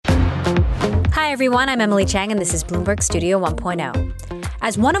Hi, everyone. I'm Emily Chang, and this is Bloomberg Studio 1.0.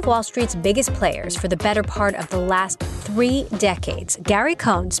 As one of Wall Street's biggest players for the better part of the last 3 decades, Gary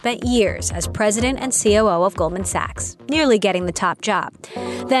Cohn spent years as president and COO of Goldman Sachs, nearly getting the top job.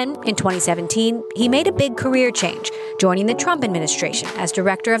 Then, in 2017, he made a big career change, joining the Trump administration as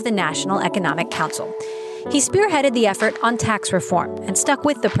director of the National Economic Council. He spearheaded the effort on tax reform and stuck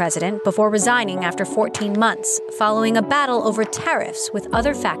with the president before resigning after 14 months, following a battle over tariffs with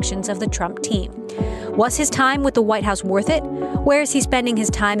other factions of the Trump team. Was his time with the White House worth it? Where is he spending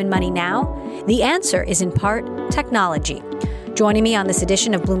his time and money now? The answer is in part technology. Joining me on this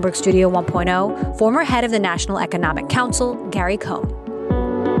edition of Bloomberg Studio 1.0, former head of the National Economic Council, Gary Cohn.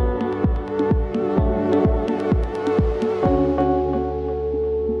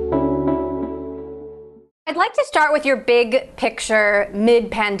 I'd like to start with your big picture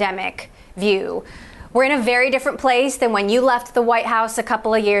mid-pandemic view. We're in a very different place than when you left the White House a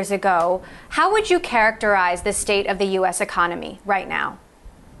couple of years ago. How would you characterize the state of the U.S. economy right now?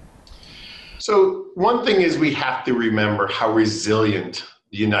 So one thing is we have to remember how resilient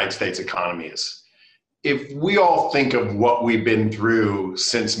the United States economy is. If we all think of what we've been through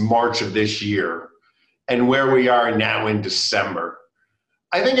since March of this year and where we are now in December,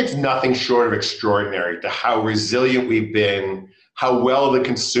 I think it's nothing short of extraordinary to how resilient we've been, how well the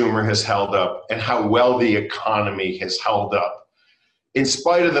consumer has held up, and how well the economy has held up, in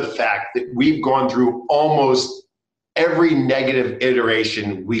spite of the fact that we've gone through almost every negative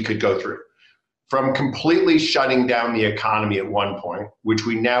iteration we could go through. From completely shutting down the economy at one point, which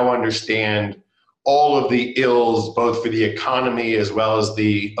we now understand all of the ills, both for the economy as well as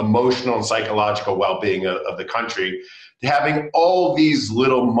the emotional and psychological well-being of the country, to having all these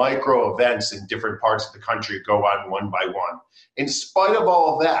little micro events in different parts of the country go on one by one. In spite of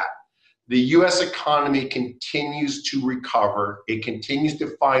all of that, the U.S. economy continues to recover. It continues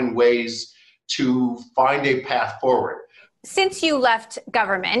to find ways to find a path forward. Since you left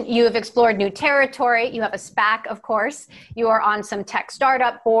government, you have explored new territory. You have a SPAC, of course. You are on some tech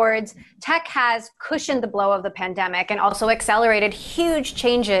startup boards. Tech has cushioned the blow of the pandemic and also accelerated huge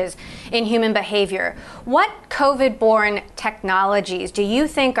changes in human behavior. What COVID-borne technologies do you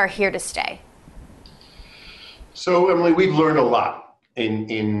think are here to stay? So, Emily, we've learned a lot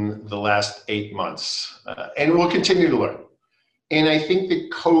in the last 8 months, and we'll continue to learn. And I think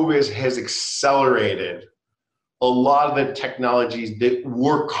that COVID has accelerated a lot of the technologies that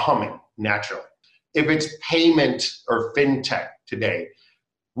were coming naturally. If it's payment or fintech today,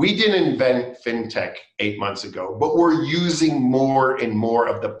 we didn't invent fintech 8 months ago, but we're using more and more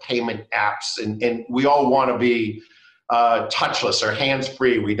of the payment apps, and we all want to be touchless or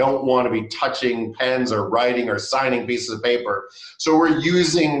hands-free. We don't want to be touching pens or writing or signing pieces of paper. So we're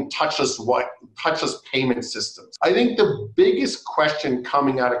using touchless payment systems. I think the biggest question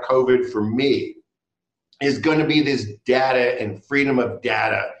coming out of COVID for me is going to be this data and freedom of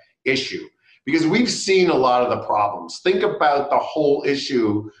data issue, because we've seen a lot of the problems. Think about the whole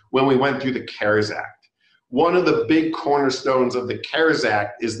issue when we went through the CARES Act. One of the big cornerstones of the CARES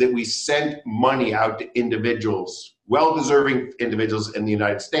Act is that we sent money out to individuals, well-deserving individuals in the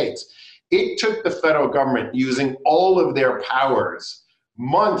United States. It took the federal government using all of their powers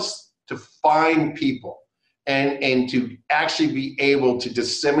months to find people and to actually be able to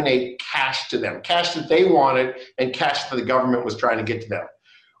disseminate cash to them, cash that they wanted and cash that the government was trying to get to them.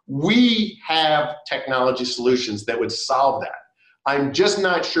 We have technology solutions that would solve that. I'm just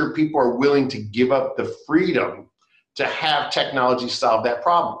not sure people are willing to give up the freedom to have technology solve that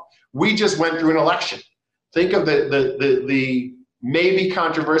problem. We just went through an election. Think of the maybe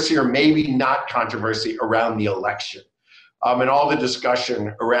controversy or maybe not controversy around the election. And all the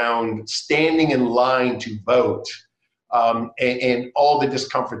discussion around standing in line to vote and all the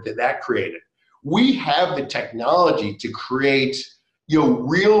discomfort that created. We have the technology to create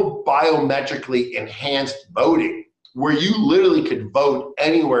real biometrically enhanced voting, where you literally could vote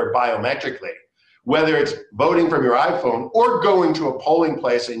anywhere biometrically, whether it's voting from your iPhone or going to a polling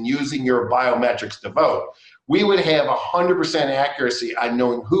place and using your biometrics to vote. We would have 100% accuracy on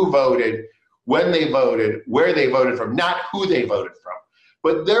knowing who voted, when they voted, where they voted from, not who they voted from.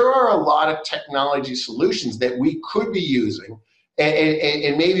 But there are a lot of technology solutions that we could be using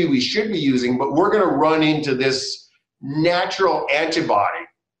and maybe we should be using, but we're going to run into this natural antibody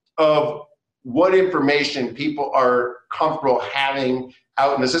of what information people are comfortable having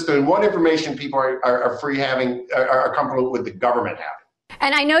out in the system and what information people are comfortable with the government having.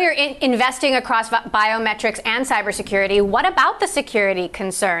 And I know you're investing across biometrics and cybersecurity. What about the security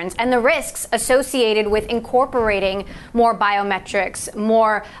concerns and the risks associated with incorporating more biometrics,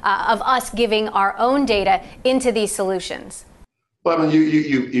 more of us giving our own data into these solutions? Well, I mean,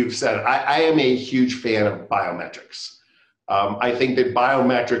 you've said it. I am a huge fan of biometrics. I think that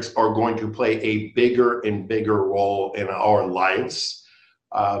biometrics are going to play a bigger and bigger role in our lives.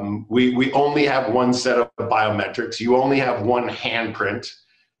 We only have one set of biometrics. You only have one handprint.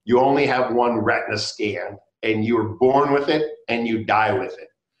 You only have one retina scan, and you're born with it and you die with it,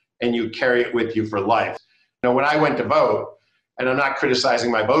 and you carry it with you for life. When I went to vote, and I'm not criticizing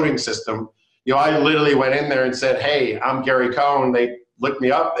my voting system, I literally went in there and said, hey, I'm Gary Cohn. They looked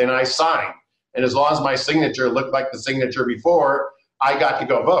me up and I signed. And as long as my signature looked like the signature before, I got to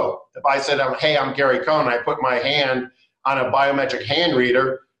go vote. If I said, hey, I'm Gary Cohn, I put my hand on a biometric hand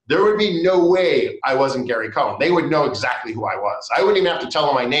reader, there would be no way I wasn't Gary Cohn. They would know exactly who I was. I wouldn't even have to tell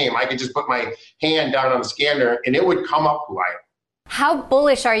them my name. I could just put my hand down on the scanner and it would come up who I am. How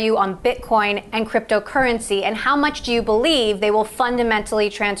bullish are you on Bitcoin and cryptocurrency, and how much do you believe they will fundamentally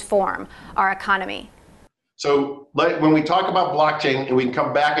transform our economy? So when we talk about blockchain, and we can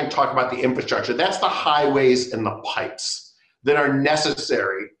come back and talk about the infrastructure, that's the highways and the pipes that are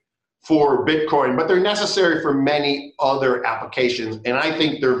necessary for Bitcoin, but they're necessary for many other applications. And I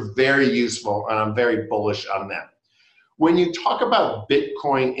think they're very useful, and I'm very bullish on them. When you talk about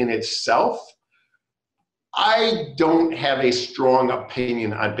Bitcoin in itself, I don't have a strong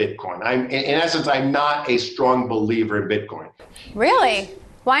opinion on Bitcoin. In essence, I'm not a strong believer in Bitcoin. Really?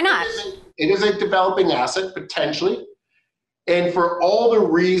 Why not? It is a developing asset, potentially. And for all the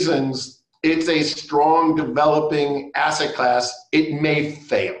reasons it's a strong developing asset class, it may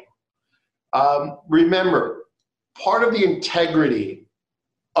fail. Remember, part of the integrity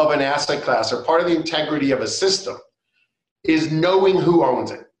of an asset class, or part of the integrity of a system, is knowing who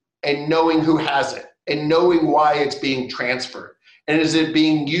owns it and knowing who has it, and knowing why it's being transferred. And is it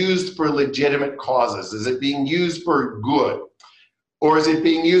being used for legitimate causes? Is it being used for good? Or is it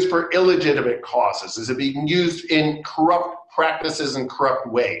being used for illegitimate causes? Is it being used in corrupt practices and corrupt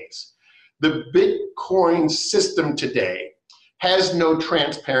ways? The Bitcoin system today has no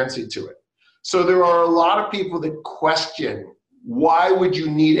transparency to it. So there are a lot of people that question, why would you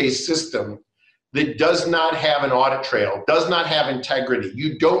need a system that does not have an audit trail, does not have integrity?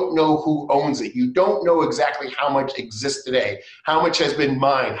 You don't know who owns it. You don't know exactly how much exists today, how much has been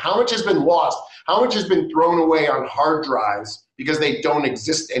mined, how much has been lost, how much has been thrown away on hard drives because they don't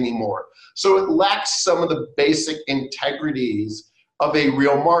exist anymore. So it lacks some of the basic integrities of a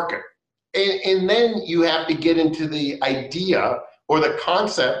real market. And then you have to get into the idea or the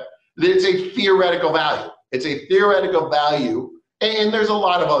concept that it's a theoretical value. It's a theoretical value. And there's a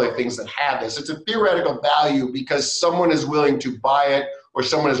lot of other things that have this. It's a theoretical value because someone is willing to buy it or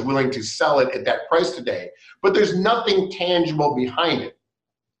someone is willing to sell it at that price today. But there's nothing tangible behind it.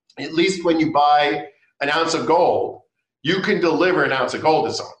 At least when you buy an ounce of gold, you can deliver an ounce of gold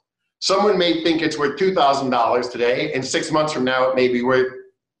to someone. Someone may think it's worth $2,000 today, and 6 months from now it may be worth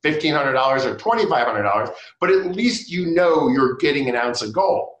 $1,500 or $2,500, but at least you know you're getting an ounce of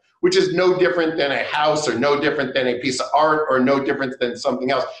gold, which is no different than a house or no different than a piece of art or no different than something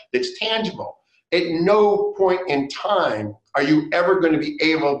else that's tangible. At no point in time are you ever going to be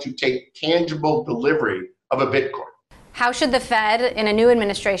able to take tangible delivery of a Bitcoin. How should the Fed in a new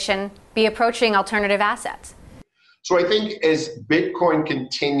administration be approaching alternative assets? So I think as Bitcoin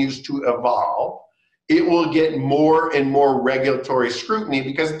continues to evolve, it will get more and more regulatory scrutiny,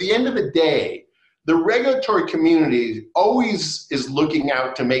 because at the end of the day, the regulatory community always is looking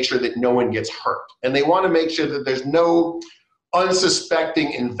out to make sure that no one gets hurt. And they want to make sure that there's no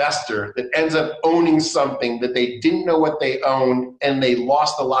unsuspecting investor that ends up owning something that they didn't know what they owned, and they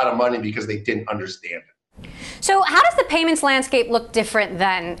lost a lot of money because they didn't understand it. So how does the payments landscape look different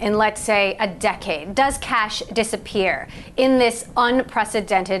then in, let's say, a decade? Does cash disappear in this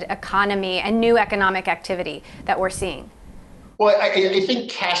unprecedented economy and new economic activity that we're seeing? Well, I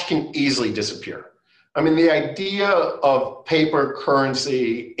think cash can easily disappear. I mean, the idea of paper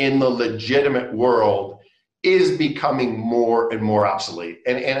currency in the legitimate world is becoming more and more obsolete.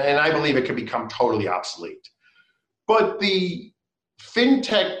 And I believe it could become totally obsolete. But the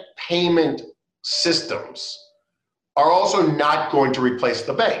fintech payment systems are also not going to replace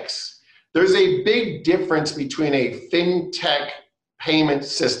the banks. There's a big difference between a fintech payment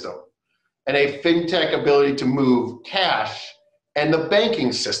system and a fintech ability to move cash and the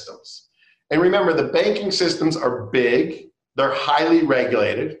banking systems. And remember, the banking systems are big, they're highly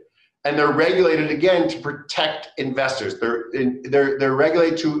regulated, and they're regulated, again, to protect investors. They're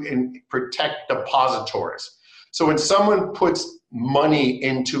regulated to protect depositories. So when someone puts money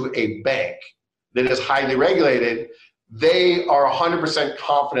into a bank that is highly regulated, they are 100%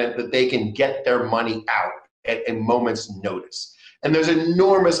 confident that they can get their money out at a moment's notice. And there's an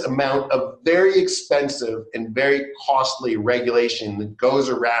enormous amount of very expensive and very costly regulation that goes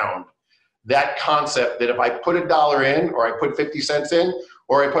around that concept that if I put $1 in, or I put 50 cents in,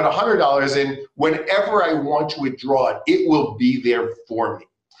 or I put $100 in, whenever I want to withdraw it, it will be there for me.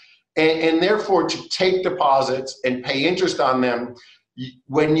 And therefore, to take deposits and pay interest on them,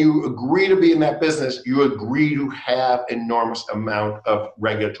 when you agree to be in that business, you agree to have enormous amount of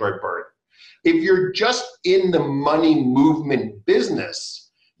regulatory burden. If you're just in the money movement business,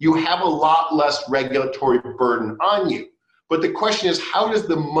 you have a lot less regulatory burden on you. But the question is, how does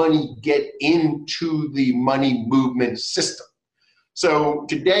the money get into the money movement system? So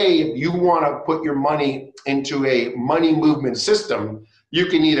today, if you want to put your money into a money movement system, you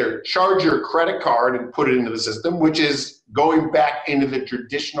can either charge your credit card and put it into the system, which is going back into the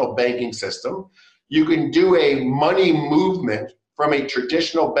traditional banking system. You can do a money movement from a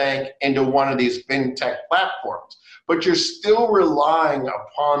traditional bank into one of these fintech platforms, but you're still relying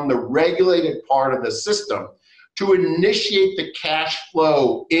upon the regulated part of the system to initiate the cash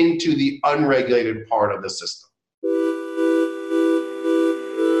flow into the unregulated part of the system.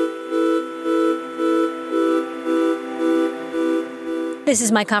 This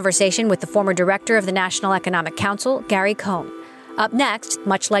is my conversation with the former director of the National Economic Council, Gary Cohn. Up next,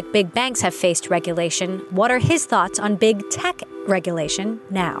 much like big banks have faced regulation, what are his thoughts on big tech regulation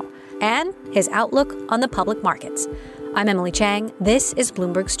now? And his outlook on the public markets. I'm Emily Chang. This is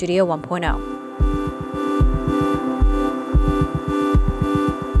Bloomberg Studio 1.0.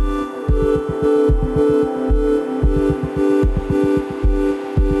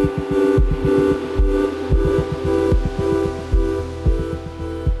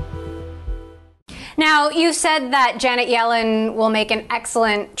 Now, you said that Janet Yellen will make an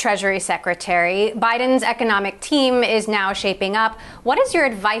excellent Treasury Secretary. Biden's economic team is now shaping up. What is your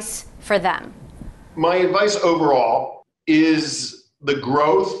advice for them? My advice overall is the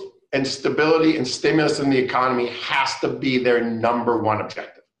growth and stability and stimulus in the economy has to be their number one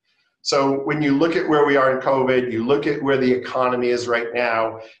objective. So when you look at where we are in COVID, you look at where the economy is right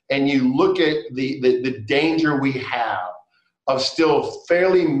now, and you look at the danger we have of still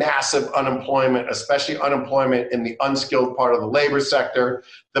fairly massive unemployment, especially unemployment in the unskilled part of the labor sector,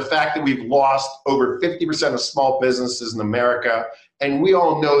 the fact that we've lost over 50% of small businesses in America, and we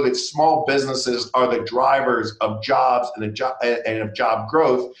all know that small businesses are the drivers of jobs and of job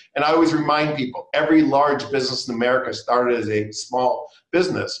growth. And I always remind people, every large business in America started as a small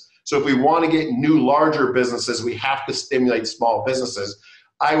business. So if we want to get new, larger businesses, we have to stimulate small businesses.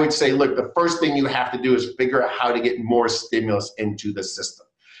 I would say, look, the first thing you have to do is figure out how to get more stimulus into the system.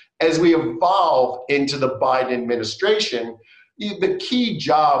 As we evolve into the Biden administration, the key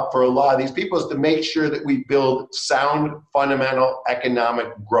job for a lot of these people is to make sure that we build sound, fundamental economic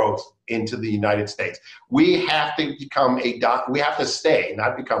growth into the United States. We have to stay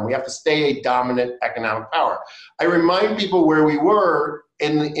a dominant economic power. I remind people where we were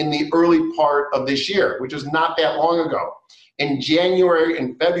in the early part of this year, which was not that long ago. In January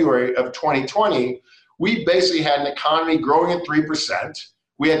and February of 2020, we basically had an economy growing at 3%.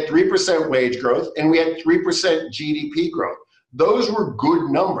 We had 3% wage growth, and we had 3% GDP growth. Those were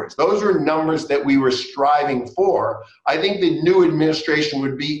good numbers. Those were numbers that we were striving for. I think the new administration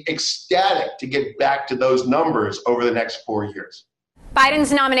would be ecstatic to get back to those numbers over the next 4 years.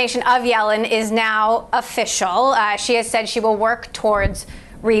 Biden's nomination of Yellen is now official. She has said she will work towards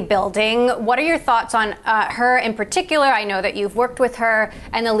rebuilding. What are your thoughts on her in particular? I know that you've worked with her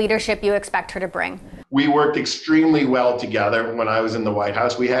and the leadership you expect her to bring. We worked extremely well together when I was in the White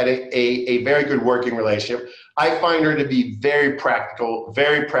House. We had a very good working relationship. I find her to be very practical,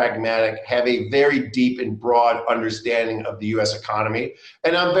 very pragmatic, have a very deep and broad understanding of the U.S. economy.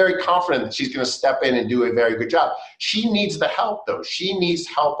 And I'm very confident that she's going to step in and do a very good job. She needs the help, though. She needs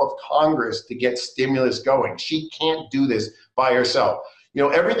help of Congress to get stimulus going. She can't do this by herself. You know,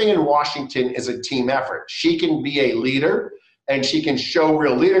 everything in Washington is a team effort. She can be a leader and she can show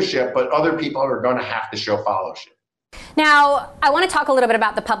real leadership, but other people are going to have to show followership. Now, I want to talk a little bit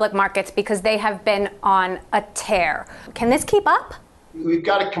about the public markets because they have been on a tear. Can this keep up? We've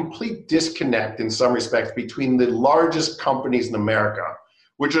got a complete disconnect in some respects between the largest companies in America,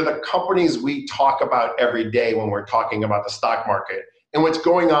 which are the companies we talk about every day when we're talking about the stock market, and what's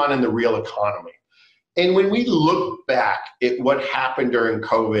going on in the real economy. And when we look back at what happened during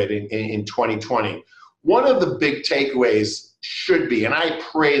COVID in 2020, one of the big takeaways should be, and I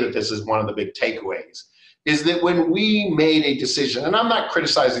pray that this is one of the big takeaways, is that when we made a decision, and I'm not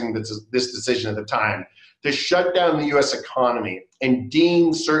criticizing this decision at the time, to shut down the U.S. economy and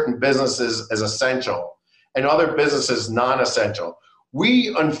deem certain businesses as essential and other businesses non-essential,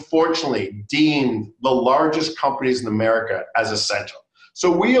 we unfortunately deemed the largest companies in America as essential. So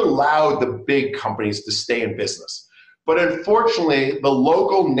we allowed the big companies to stay in business. But unfortunately, the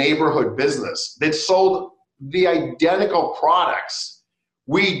local neighborhood business that sold the identical products,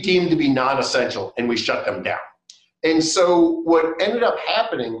 we deemed to be non-essential and we shut them down. And so what ended up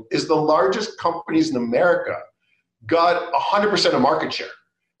happening is the largest companies in America got 100% of market share.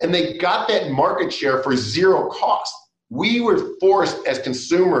 And they got that market share for zero cost. We were forced as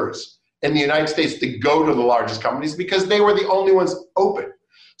consumers in the United States to go to the largest companies because they were the only ones open.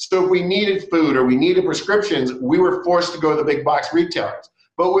 So if we needed food or we needed prescriptions, we were forced to go to the big box retailers.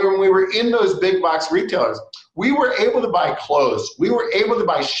 But when we were in those big box retailers, we were able to buy clothes, we were able to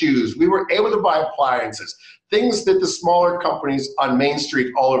buy shoes, we were able to buy appliances, things that the smaller companies on Main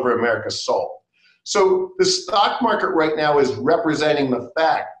Street all over America sold. So the stock market right now is representing the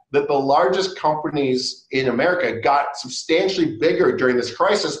fact that the largest companies in America got substantially bigger during this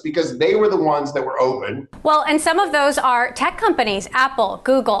crisis because they were the ones that were open. Well, and some of those are tech companies, Apple,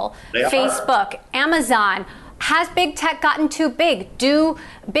 Google, Facebook, Amazon. Has big tech gotten too big? Do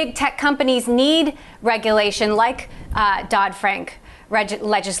big tech companies need regulation like Dodd-Frank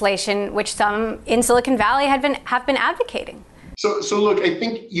legislation, which some in Silicon Valley have been advocating? So look, I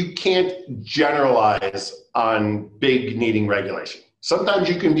think you can't generalize on big needing regulation. Sometimes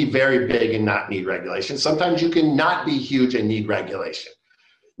you can be very big and not need regulation. Sometimes you can not be huge and need regulation.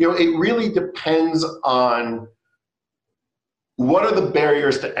 You know, it really depends on what are the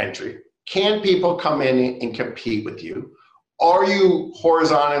barriers to entry. Can people come in and compete with you? Are you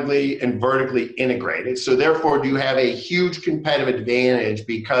horizontally and vertically integrated? So therefore, do you have a huge competitive advantage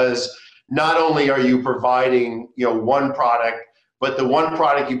because not only are you providing, one product, but the one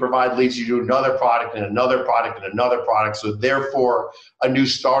product you provide leads you to another product and another product and another product. So therefore, a new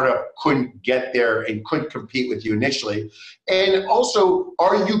startup couldn't get there and couldn't compete with you initially. And also,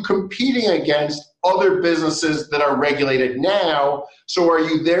 are you competing against other businesses that are regulated now? So are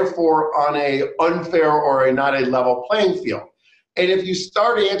you therefore on a unfair or not a level playing field? And if you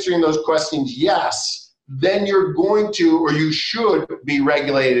start answering those questions, yes, then you're going to, or you should be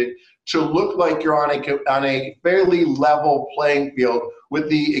regulated to look like you're on a fairly level playing field with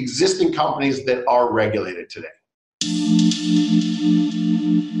the existing companies that are regulated today.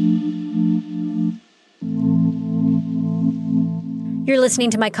 You're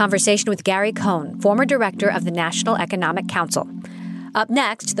listening to my conversation with Gary Cohn, former director of the National Economic Council. Up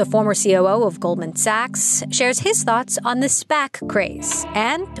next, the former COO of Goldman Sachs shares his thoughts on the SPAC craze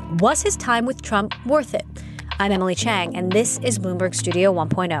and was his time with Trump worth it? I'm Emily Chang, and this is Bloomberg Studio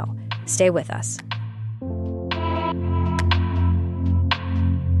 1.0. Stay with us.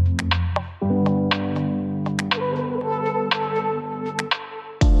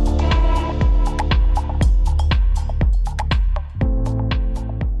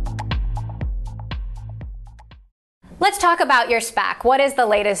 Let's talk about your SPAC. What is the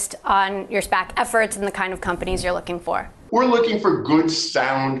latest on your SPAC efforts and the kind of companies you're looking for? We're looking for good,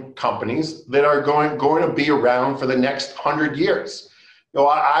 sound companies that are going to be around for the next 100 years.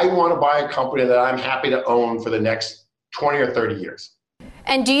 I want to buy a company that I'm happy to own for the next 20 or 30 years.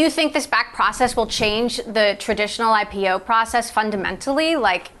 And do you think the SPAC process will change the traditional IPO process fundamentally?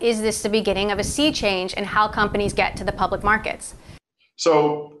 Like, is this the beginning of a sea change in how companies get to the public markets?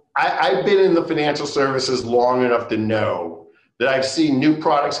 So I've been in the financial services long enough to know that I've seen new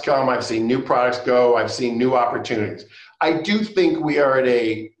products come, I've seen new products go, I've seen new opportunities. I do think we are at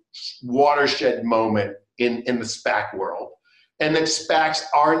a watershed moment in the SPAC world. And that SPACs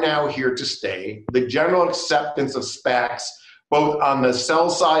are now here to stay. The general acceptance of SPACs, both on the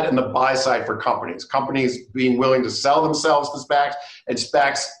sell side and the buy side for companies being willing to sell themselves to SPACs, and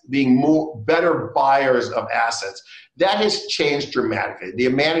SPACs being better buyers of assets, that has changed dramatically. The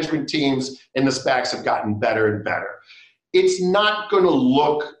management teams in the SPACs have gotten better and better. It's not going to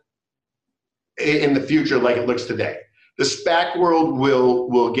look in the future like it looks today. The SPAC world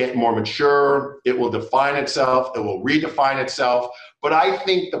will get more mature, it will define itself, it will redefine itself, but I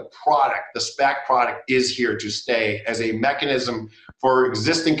think the SPAC product is here to stay as a mechanism for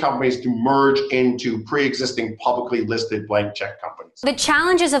existing companies to merge into pre-existing publicly listed blank check companies. The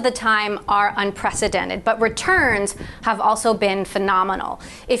challenges of the time are unprecedented, but returns have also been phenomenal.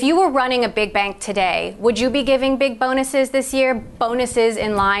 If you were running a big bank today, would you be giving big bonuses this year, bonuses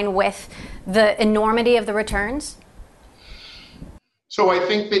in line with the enormity of the returns? So I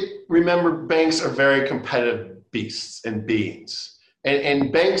think that, remember, banks are very competitive beasts and beings.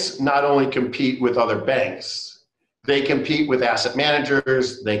 And banks not only compete with other banks, they compete with asset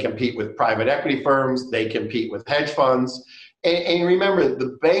managers, they compete with private equity firms, they compete with hedge funds. And remember,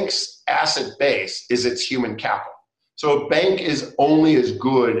 the bank's asset base is its human capital. So a bank is only as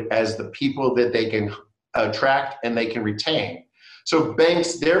good as the people that they can attract and they can retain. So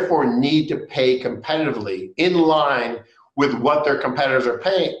banks therefore need to pay competitively in line with what their competitors are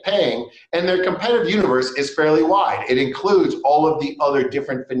paying, and their competitive universe is fairly wide. It includes all of the other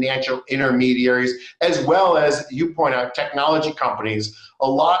different financial intermediaries, as well as, you point out, technology companies. A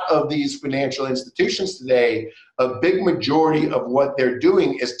lot of these financial institutions today, a big majority of what they're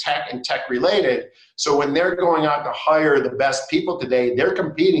doing is tech and tech related. So when they're going out to hire the best people today, they're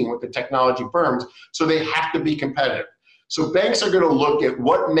competing with the technology firms, so they have to be competitive. So banks are going to look at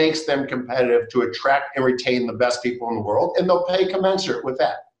what makes them competitive to attract and retain the best people in the world, and they'll pay commensurate with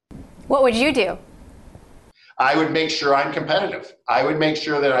that. What would you do? I would make sure I'm competitive. I would make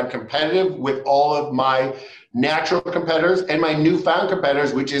sure that I'm competitive with all of my natural competitors and my newfound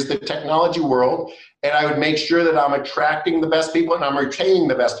competitors, which is the technology world. And I would make sure that I'm attracting the best people and I'm retaining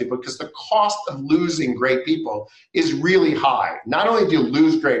the best people, because the cost of losing great people is really high. Not only do you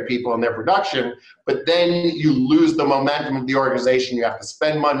lose great people in their production, but then you lose the momentum of the organization. You have to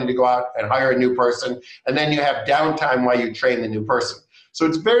spend money to go out and hire a new person, and then you have downtime while you train the new person. So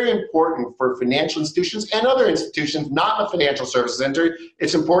it's very important for financial institutions and other institutions, not in the financial services industry.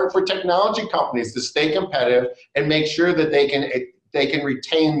 It's important for technology companies to stay competitive and make sure that they can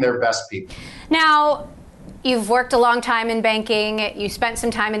retain their best people. Now, you've worked a long time in banking. You spent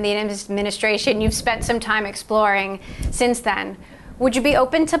some time in the administration. You've spent some time exploring since then. Would you be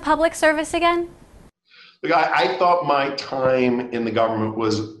open to public service again? Look, I thought my time in the government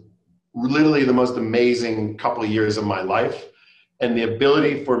was literally the most amazing couple of years of my life. And the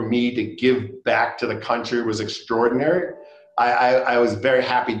ability for me to give back to the country was extraordinary. I was very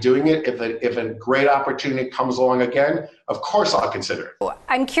happy doing it. If a great opportunity comes along again, of course I'll consider it.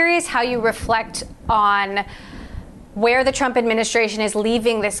 I'm curious how you reflect on where the Trump administration is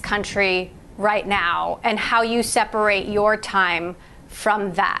leaving this country right now and how you separate your time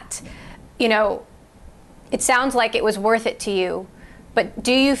from that. You know, it sounds like it was worth it to you, but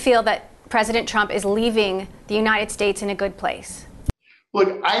do you feel that President Trump is leaving the United States in a good place?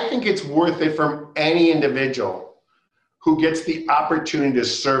 Look, I think it's worth it from any individual who gets the opportunity to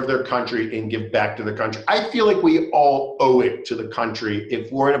serve their country and give back to the country. I feel like we all owe it to the country if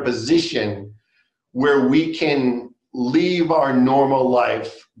we're in a position where we can leave our normal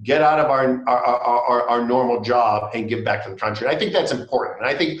life, get out of our normal job, and give back to the country. And I think that's important. And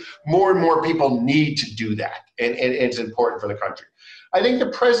I think more and more people need to do that, and it's important for the country. I think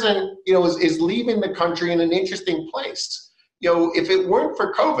the president, is leaving the country in an interesting place. If it weren't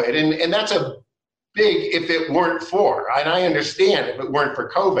for COVID, and that's a big if it weren't for, and I understand if it weren't for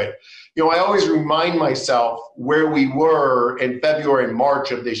COVID, I always remind myself where we were in February and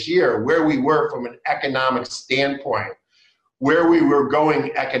March of this year, where we were from an economic standpoint, where we were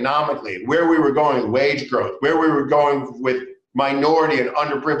going economically, where we were going with wage growth, where we were going with minority and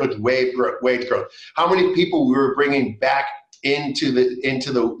underprivileged wage growth, how many people we were bringing back into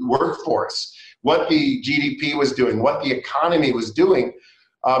the workforce, what the GDP was doing, what the economy was doing,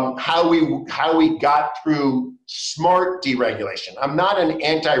 how we got through smart deregulation. I'm not an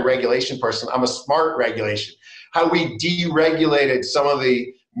anti-regulation person. I'm a smart regulation. How we deregulated some of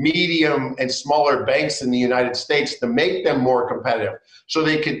the medium and smaller banks in the United States to make them more competitive so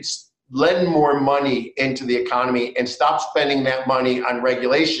they could lend more money into the economy and stop spending that money on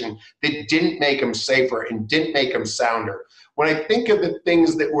regulation that didn't make them safer and didn't make them sounder. When I think of the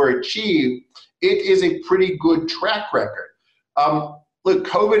things that were achieved, it is a pretty good track record. Look,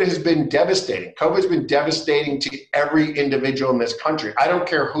 COVID has been devastating. COVID has been devastating to every individual in this country. I don't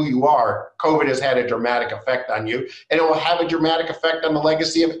care who you are, COVID has had a dramatic effect on you, and it will have a dramatic effect on the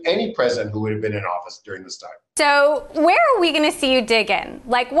legacy of any president who would have been in office during this time. So where are we going to see you dig in?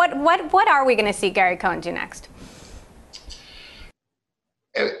 Like, what are we going to see Gary Cohn do next?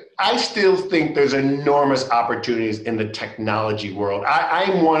 I still think there's enormous opportunities in the technology world.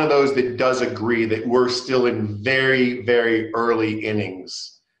 I'm one of those that does agree that we're still in very, very early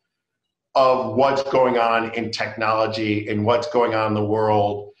innings of what's going on in technology and what's going on in the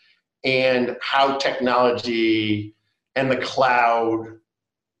world and how technology and the cloud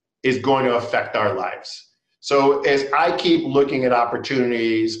is going to affect our lives. So as I keep looking at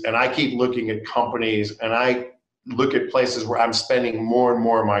opportunities and I keep looking at companies and I look at places where I'm spending more and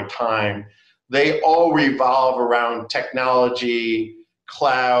more of my time, they all revolve around technology,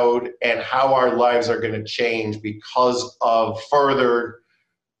 cloud, and how our lives are going to change because of further,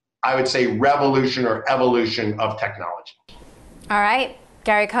 I would say, revolution or evolution of technology. All right.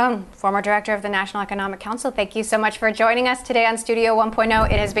 Gary Cohn, former director of the National Economic Council, thank you so much for joining us today on Studio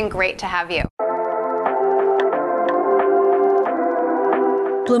 1.0. It has been great to have you.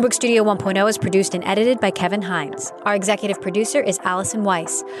 Bloomberg Studio 1.0 is produced and edited by Kevin Hines. Our executive producer is Allison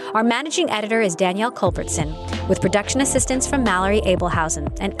Weiss. Our managing editor is Danielle Culbertson, with production assistance from Mallory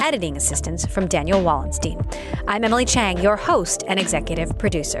Abelhausen and editing assistance from Daniel Wallenstein. I'm Emily Chang, your host and executive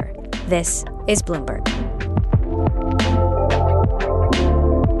producer. This is Bloomberg.